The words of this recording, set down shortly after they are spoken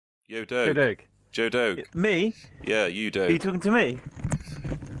Yo, Doug. Joe Doug. Joe Doug. Me? Yeah, you, Doug. Are you talking to me?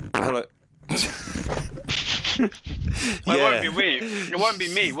 Hello. Well, it won't be me. It won't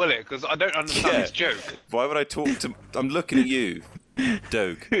be me, will it? Because I don't understand this joke. Why would I talk to... I'm looking at you,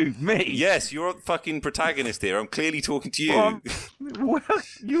 Doug. Who, me? Yes, you're a fucking protagonist here. I'm clearly talking to you. Well,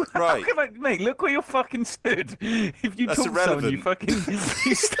 you Right. Mate, look where you're fucking stood. If you That's talk to someone, irrelevant. you fucking...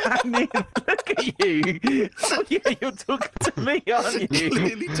 You stand there and look at you. Oh, yeah, you're talking to me, aren't you?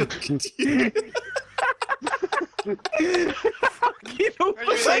 Clearly talking to you. Fucking all Are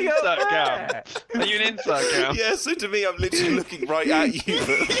the you way an up insert there. gal? Are you an insert gal? Yeah, so to me, I'm literally looking right at you.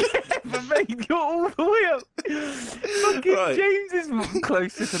 But... But mate, you're all the way up. Fucking Right. James is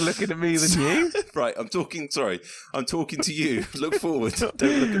closer to looking at me than you. Right, I'm talking to you. Look forward. Don't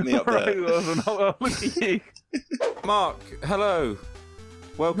look at me up Right, there. well, then I'll look at you. Mark, hello.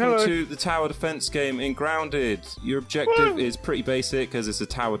 Welcome Hello. to the tower defense game in Grounded. Your objective is pretty basic as it's a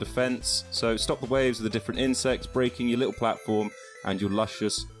tower defense. So stop the waves of the different insects breaking your little platform and your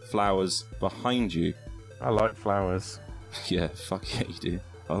luscious flowers behind you. I like flowers. Yeah, fuck yeah, you do.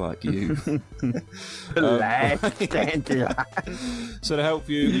 I like you. So to help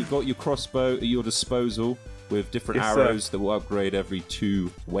you, you've got your crossbow at your disposal with different Yes, sir. arrows that will upgrade every 2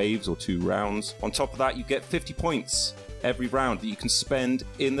 waves or 2 rounds. On top of that, you get 50 points every round that you can spend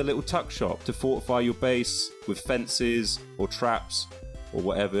in the little tuck shop to fortify your base with fences or traps or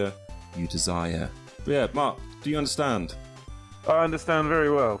whatever you desire. But yeah, Mark, do you understand? I understand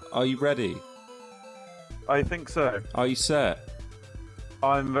very well. Are you ready? I think so. Are you set?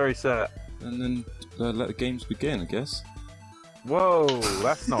 I'm very set. And then let the games begin, I guess. Whoa,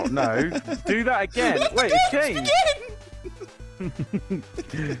 that's not... No. Do that again. Wait, it's changed.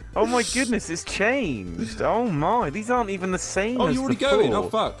 Oh my goodness, it's changed. Oh my, these aren't even the same Oh, as you're already before. going? Oh,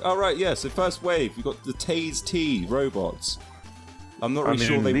 fuck. All right, yeah, so first wave, you've got the Tase T robots. I'm not really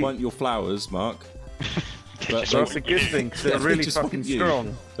sure they want your flowers, Mark. But That's a good thing, because they're they really just want fucking you.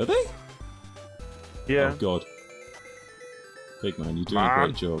 strong. Are they? Yeah. Oh, God. Big man, you're doing Come a on.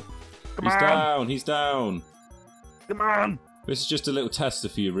 great job. Come He's on. down, he's down. Come on. This is just a little tester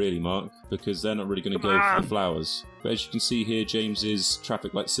for you, really, Mark, because they're not really going to Come go for on. the flowers. But as you can see here, James's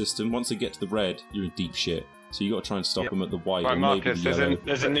traffic light system, once they get to the red, you're in deep shit. So you got to try and stop them at the white Right, or maybe Marcus, the yellow.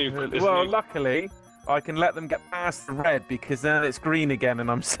 there's a new... Well, luckily, I can let them get past the red because then it's green again and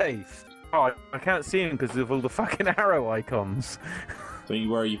I'm safe. Oh, I can't see him because of all the fucking arrow icons. Don't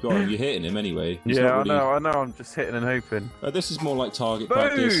you worry, you've got him. You're hitting him anyway. He's Yeah, not really... I know. I'm just hitting and hoping. This is more like target Boom!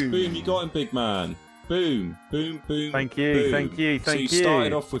 practice. Boom, you got him, big man. Boom, boom, boom. Thank you, boom. thank you, So thank you you.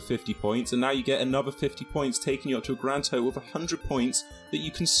 started off with 50 points, and now you get another 50 points, taking you up to a grand total of 100 points that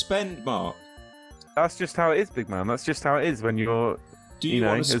you can spend, Mark. That's just how it is, big man. That's just how it is when you're, Do you,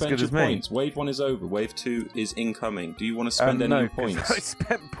 want to as spend good your as me. points? Wave 1 is over. Wave 2 is incoming. Do you want to spend any no, points? I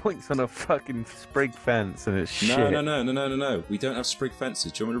spent points on a fucking sprig fence and it's No, shit. no. We don't have sprig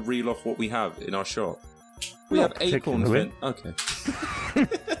fences. Do you want me to reel off what we have in our shop? We Not have acorn particularly. fences.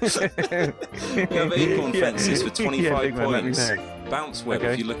 Okay. We have acorn fences for 25 yeah, big man, let me points. know. Bounce web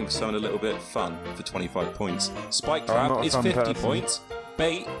Okay. if you're looking for something a little bit fun for 25 points. Spike I'm trap not a is fun 50 person. points.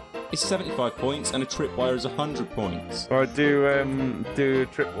 Bait is 75 points, and a tripwire is 100 points. Or do a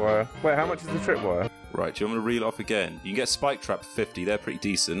tripwire. Wait, how much is the tripwire? Right, do you want me to reel off again? You can get spike trap for 50, they're pretty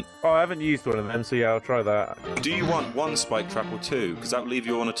decent. Oh, I haven't used one of them, so yeah, I'll try that. Do you want 1 spike trap or 2? Because that will leave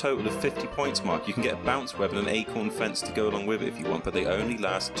you on a total of 50 points, Mark. You can get a bounce web and an acorn fence to go along with it if you want, but they only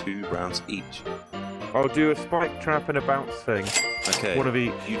last 2 rounds each. I'll do a spike trap and a bounce thing. Okay, One of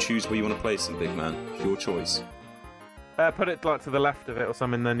each. you choose where you want to place them, big man. It's your choice. Put it like to the left of it or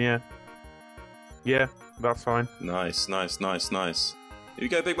something then, yeah. Yeah, that's fine. Nice. Here we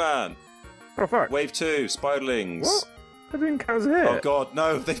go, big man. Oh, fuck. Wave 2, spiderlings. What? I didn't count as a hit. Oh god,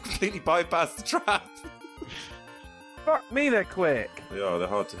 no, they've completely bypassed the trap. Fuck me, they're quick. They are, they're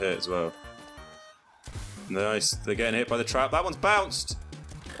hard to hit as well. Nice, they're getting hit by the trap. That one's bounced.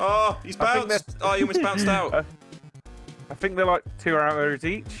 Oh, he's I think bounced. Oh, he almost bounced out. I think they're like 2 arrows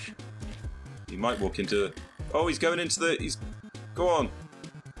each. He might walk into... Oh, he's going into the... Go on.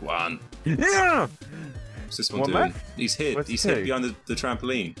 1. Yeah! What's this one One doing? left? He's hid. Where's He's 2? hid behind the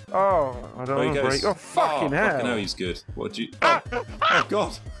trampoline. Oh, I don't Oh, he want to goes. break. Oh, fucking hell. Fucking hell, he's good. What did you... Oh, oh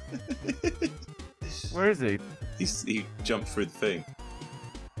god. Where is he? He jumped through the thing.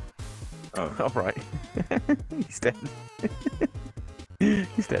 Oh. Alright. He's dead.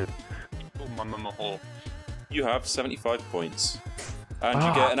 He's dead. Oh, my mama hole. You have 75 points. And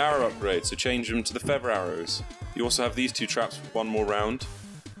you get an arrow upgrade, so change them to the feather arrows. You also have these 2 traps for 1 more round.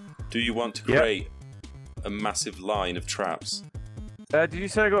 Do you want to create a massive line of traps? Did you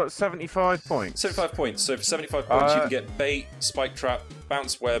say I got 75 points? 75 points. So for 75 points, you can get bait, spike trap,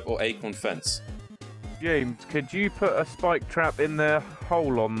 bounce web, or acorn fence. James, could you put a spike trap in the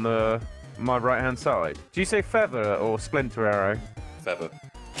hole on my right-hand side? Do you say feather or splinter arrow? Feather.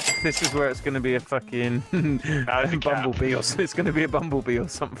 This is where it's going to be a fucking bumblebee, or it's going to be a bumblebee or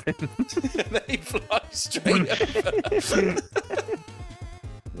something. They fly straight over.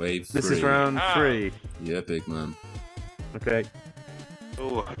 Wave 3. This is round 3. Yeah, big man. Okay.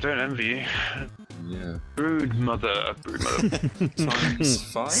 Oh, I don't envy you. Yeah. Brood mother. Times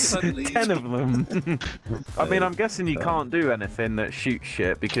 5, I believe. 10 of them. I mean, I'm guessing you can't do anything that shoots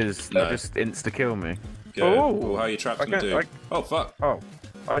shit because they'll just insta-kill me. Good. Oh, how are your traps going to do? Oh, fuck. Oh,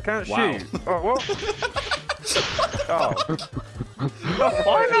 I can't shoot. Oh, what? Oh.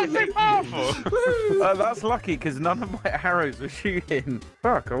 Why not so powerful? That's lucky because none of my arrows were shooting.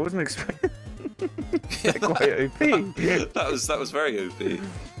 Fuck, I wasn't expecting. They're quite OP. that was very OP.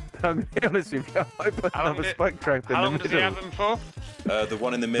 I'm going to be honest with you, I put another spike trap in the middle. How long does he have them for? The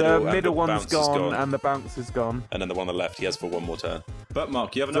one in the middle. The middle one's gone, and the bounce is gone. And then the one on the left, he has for one more turn. But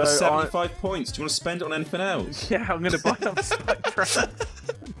Mark, you have another 75 points. Do you want to spend it on anything else? Yeah, I'm going to buy another spike trap.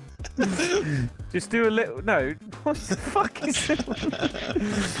 Just do a little. No, what the fuck is it?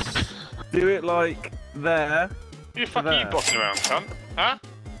 Do it like there. You fucking you bossing around, cunt? Huh?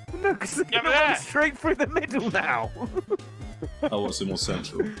 No, because they're going straight through the middle now. Oh, what's the more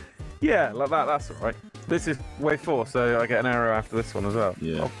central? Yeah, like that. That's alright. This is wave 4, so I get an arrow after this one as well.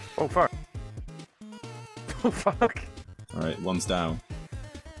 Yeah. Oh fuck. Oh fuck. Alright, one's down.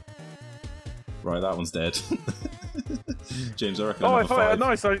 Right, that one's dead. James, I reckon. Oh, I thought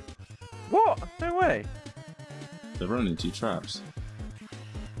nice. What? No way. They're running into traps.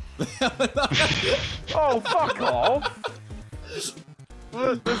 Oh, fuck off!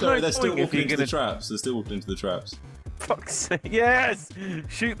 Sorry, they're still walking into the traps. They're still walking into the traps. Fuck's sake. Yes!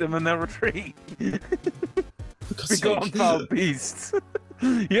 Shoot them and they'll retreat. Be gone, foul beasts.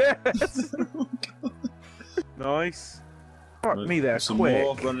 Yes! Oh, God. Nice. Fuck me there, some quick.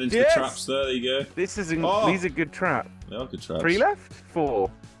 More running into the traps there, there you go. This is these are good traps. They are good traps. 3 left? 4.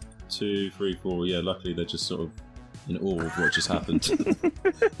 2, 3, 4. Yeah, luckily they're just sort of in awe of what just happened.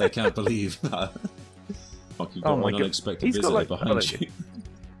 They can't believe that. Fuck, you've got an unexpected visitor behind you.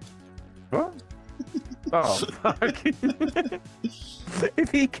 What? Oh, fuck.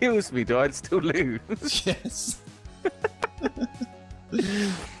 If he kills me, do I still lose? Yes.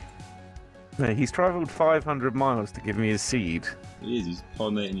 No, he's travelled 500 miles to give me his seed. He is, he's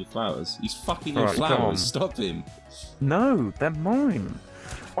pollinating your flowers. He's fucking your flowers, stop him. No, they're mine.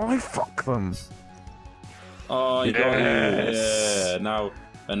 I fuck them. Oh, you got it. Yeah.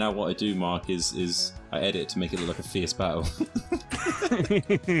 Now what I do, Mark, is I edit to make it look like a fierce battle.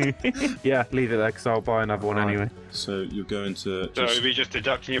 Yeah, leave it there because I'll buy another one anyway. So you're going to. So he'll be just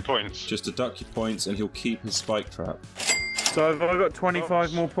deducting your points. Just deduct your points, and he'll keep his spike trap. So have I got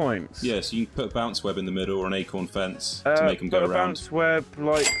 25 more points? Yeah, so you can put a bounce web in the middle or an acorn fence to make them go around. A bounce web,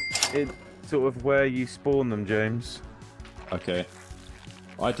 like, sort of where you spawn them, James. Okay.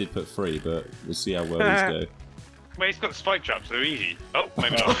 I did put 3, but we'll see how well these go. Well, he's got spike traps, so they're easy. Oh,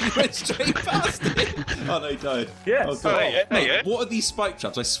 maybe not. He went straight past it. Oh no, he died. Yes. Oh, hey, what are these spike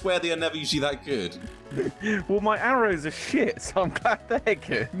traps? I swear they are never usually that good. Well, my arrows are shit, so I'm glad they're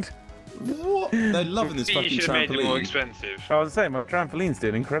good. What? They're loving this fucking You should have made it more trampoline. expensive. I was saying, my trampoline's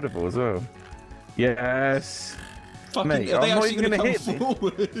doing incredible as well. Yes. Fucking, Mate, are they I'm not actually even going to hit come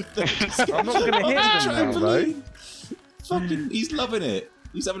forward? I'm not going to hit them now, though. Fucking, he's loving it.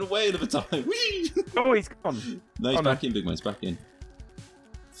 He's having a whale of a time. Whee! Oh, he's gone. No, he's back in, big man. He's back in.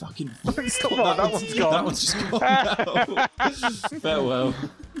 Fucking. Stop, that one's gone. That one's just gone now. Farewell.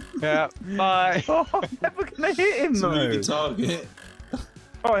 Yeah, bye. Oh, I'm never going to hit him, It's a though. moving target.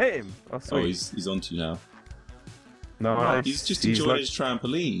 Oh, I hit him. Oh, sweet. Oh, he's onto you now. Nice. He's just enjoying his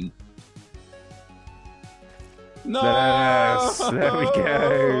trampoline. No! Yes, there we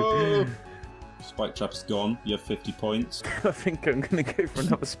go. Spike trap's gone. You have 50 points. I think I'm going to go for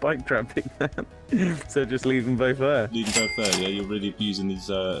another spike trap, big man. So just leave them both there. Leave them both there, yeah? You're really abusing these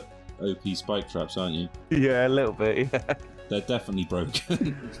OP spike traps, aren't you? Yeah, a little bit, yeah. They're definitely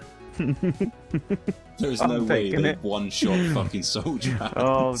broken. There is no way they one-shot fucking soldier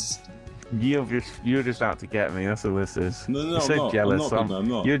ants. Oh, you're just out to get me. That's all this is. No, you're so jealous. I'm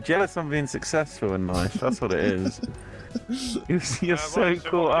not. You're jealous I'm being successful in life. That's what it is. You're so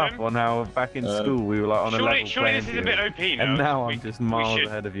caught up on how back in school we were like on a level surely this is a bit OP now. and now I'm just miles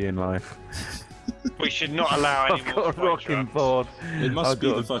ahead of you in life. We should not allow any I've more got a rocking traps. board. It must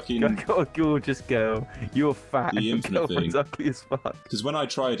be the fucking... I've got a gorgeous girl. You're fat. The infinite girlfriend's thing. ugly as fuck. Because when I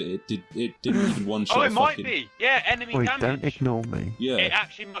tried it, it didn't even one-shot Oh, it might fucking... be. Yeah, enemy Wait, damage. don't ignore me. Yeah. It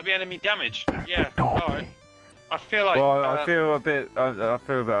actually might be enemy damage. Yeah. Ignore Alright. I feel like. Well, I feel a bit. I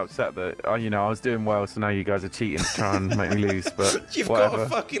feel a bit upset that you know I was doing well, so now you guys are cheating to try and make me lose. But You've whatever. got a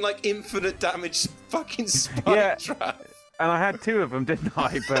fucking like infinite damage fucking spike Yeah. trap. And I had 2 of them, didn't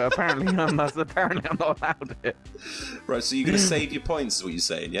I? But apparently I'm not allowed it. Right, so you're gonna save your points, is what you're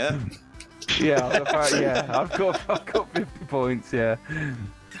saying, yeah? Yeah, I've got 50 points. Yeah.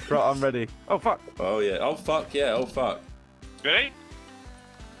 Right, I'm ready. Oh fuck. Oh yeah. Oh fuck yeah. Oh fuck. Ready?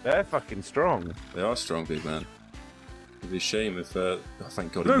 They're fucking strong. They are strong, big man. It'd be a shame if. Oh,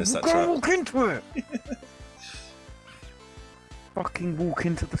 thank God he No, missed that go trap. walk into it. Fucking walk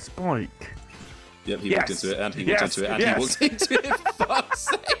into the spike. Yep, he Yes. walked into it, and he walked Yes. into it, and Yes. he walked into it. For fuck's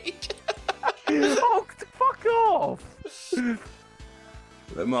sake! Oh, fuck off!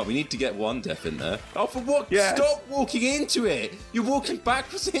 Mark, we need to get one death in there. Oh, for what? Yes. Stop walking into it! You're walking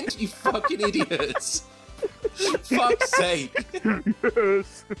backwards into it, you fucking idiots! Fuck's sake!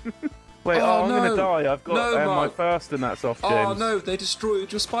 Yes. Wait, Oh, I'm no. gonna die. I've got No, my Mark. first, and that's off, James. Oh no, they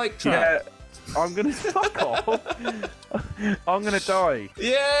destroyed your spike trap! Yeah, I'm gonna fuck off. I'm gonna die.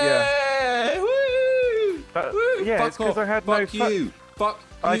 Yeah! Woo! Woo! Yeah, Fuck it's because off. I had Fuck no. you! Fuck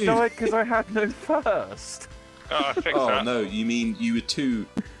you! I died because I had no first. Oh, I fixed Oh that. no, you mean you were too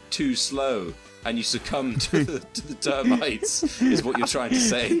slow and you succumbed to the termites, is what you're trying to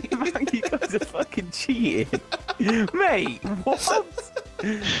say. Man, you guys are fucking cheating, mate. What?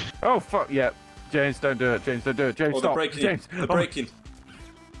 Oh fuck! Yeah, James, don't do it. James, don't do it. James, Oh, they're stop. breaking. James, They're oh, breaking.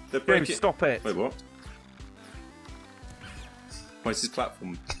 They're breaking. James, stop it. Wait, what? What's this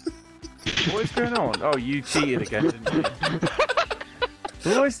platform? What is going on? Oh, you cheated again, didn't you?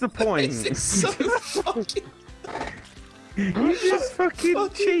 What is the point? This is so fucking... You just fucking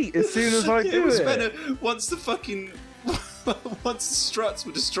cheat as soon as I do was it. better once the fucking... Once the struts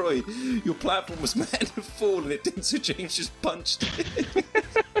were destroyed, your platform was meant to fall and it didn't, so James just punched it.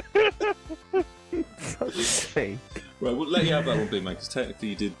 Fuck's sake. Right, we'll let you have that one, big man, because technically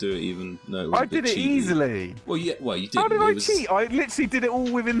you did do it even... No, it was I a bit did it cheaty. easily. Well, yeah, well, you did. How did I It was cheat? I literally did it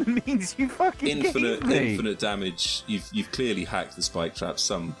all within the means you fucking gave me. infinite damage. You've clearly hacked the spike trap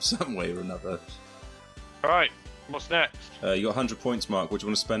some way or another. Alright, what's next? You got 100 points, Mark. What do you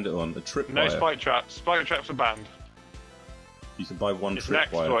want to spend it on? A tripwire. No spike traps. Spike traps are banned. You can buy one It's an tripwire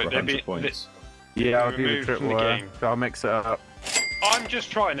exploit. for They'd 100 be- points. Yeah, I'll do the Removed from the tripwire. game. So I'll mix it up. I'm just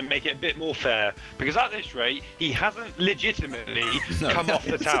trying to make it a bit more fair, because at this rate, he hasn't legitimately come off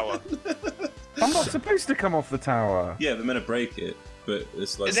the tower. I'm not supposed to come off the tower. Yeah, they're meant to break it, but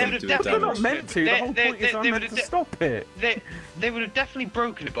it's like They something would've to do with They're definitely not damage. meant to. The whole point is I'm meant to stop it. They would have definitely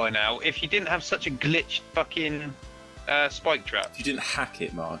broken it by now if you didn't have such a glitched fucking spike trap. You didn't hack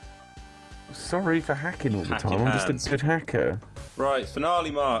it, Mark. Sorry for hacking all the Hack your time. I'm hands. just a good hacker. Right,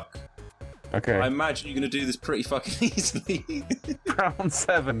 finale, Mark. Okay. I imagine you're going to do this pretty fucking easily. Round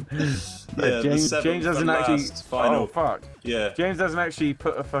 7. the James seventh hasn't and actually. last final. Oh fuck. Yeah. James hasn't actually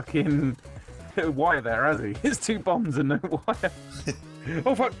put a fucking wire there, has he? It's 2 bombs and no wire.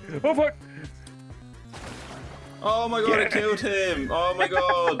 Oh fuck! Oh fuck! Oh my god, it Yeah. killed him! Oh my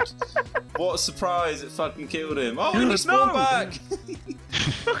god! What a surprise, it fucking killed him. Oh, and he spawned No. back!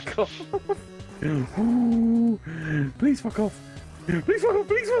 Fuck off! Ooh, please fuck off! Please fuck off!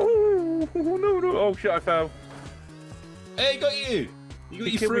 Please fuck off! Oh, no, no! Oh shit! I fell. Hey, got you! You got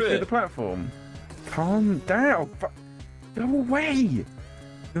He you killed me through through it. the platform. Calm down. Go away!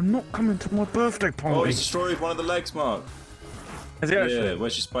 You're not coming to my birthday Oh, party. he's destroyed one of the legs, Mark. Has he actually? Yeah,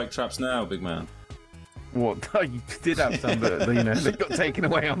 where's your spike traps now, big man? What? You did have some, but you know they got taken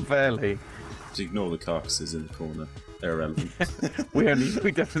away unfairly. Just ignore the carcasses in the corner. They're irrelevant.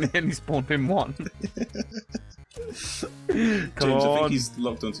 We definitely only spawned in one. Come James, I on. think he's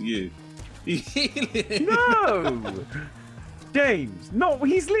locked onto you. You healing? No! James, no,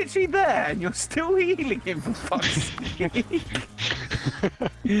 he's literally there and you're still healing him for fuck's sake.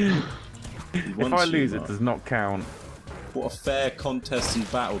 If I lose, it does not count. What a fair contest and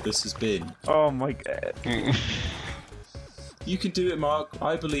battle this has been. Oh my god. You can do it, Mark.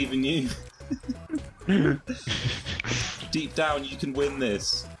 I believe in you. Deep down, you can win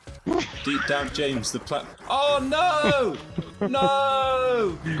this. Deep down, James, the Oh no!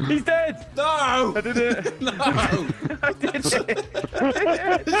 No! He's dead! No! I did it! No! I did it!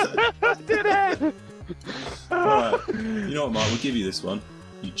 I did it! Alright. You know what, Mark? We'll give you this one.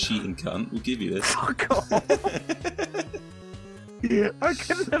 You cheating cunt. We'll give you this. Fuck off! I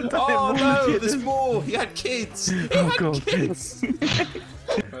couldn't have done Oh it more no! legit. There's more! He had kids! He Oh, had God. kids!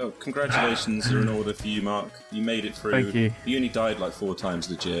 Right, Well, congratulations are in order for you, Mark. You made it through. Thank you. You only died like 4 times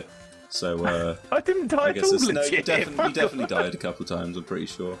legit. So, I didn't die at all legit. No, you definitely died a couple of times, I'm pretty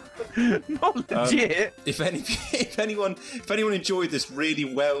sure. Not legit. If anyone enjoyed this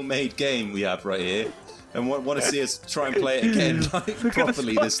really well-made game we have right here, and want to see us try and play it again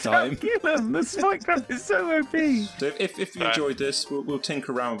properly this time. The spike trap is so OP. So if you enjoyed this, we'll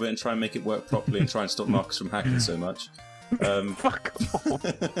tinker around with it and try and make it work properly and try and stop Marcus from hacking so much. Fuck off.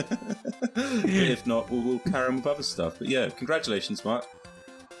 If not, we'll carry on with other stuff. But yeah, congratulations, Mark.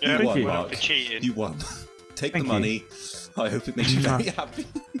 Yeah, you won, you. Mark. Cheated. You won. Take Thank the money. I hope it makes you very happy.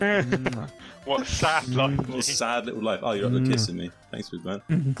 What a sad life. What a sad little life. Oh, you're up there kissing me. Thanks, big man.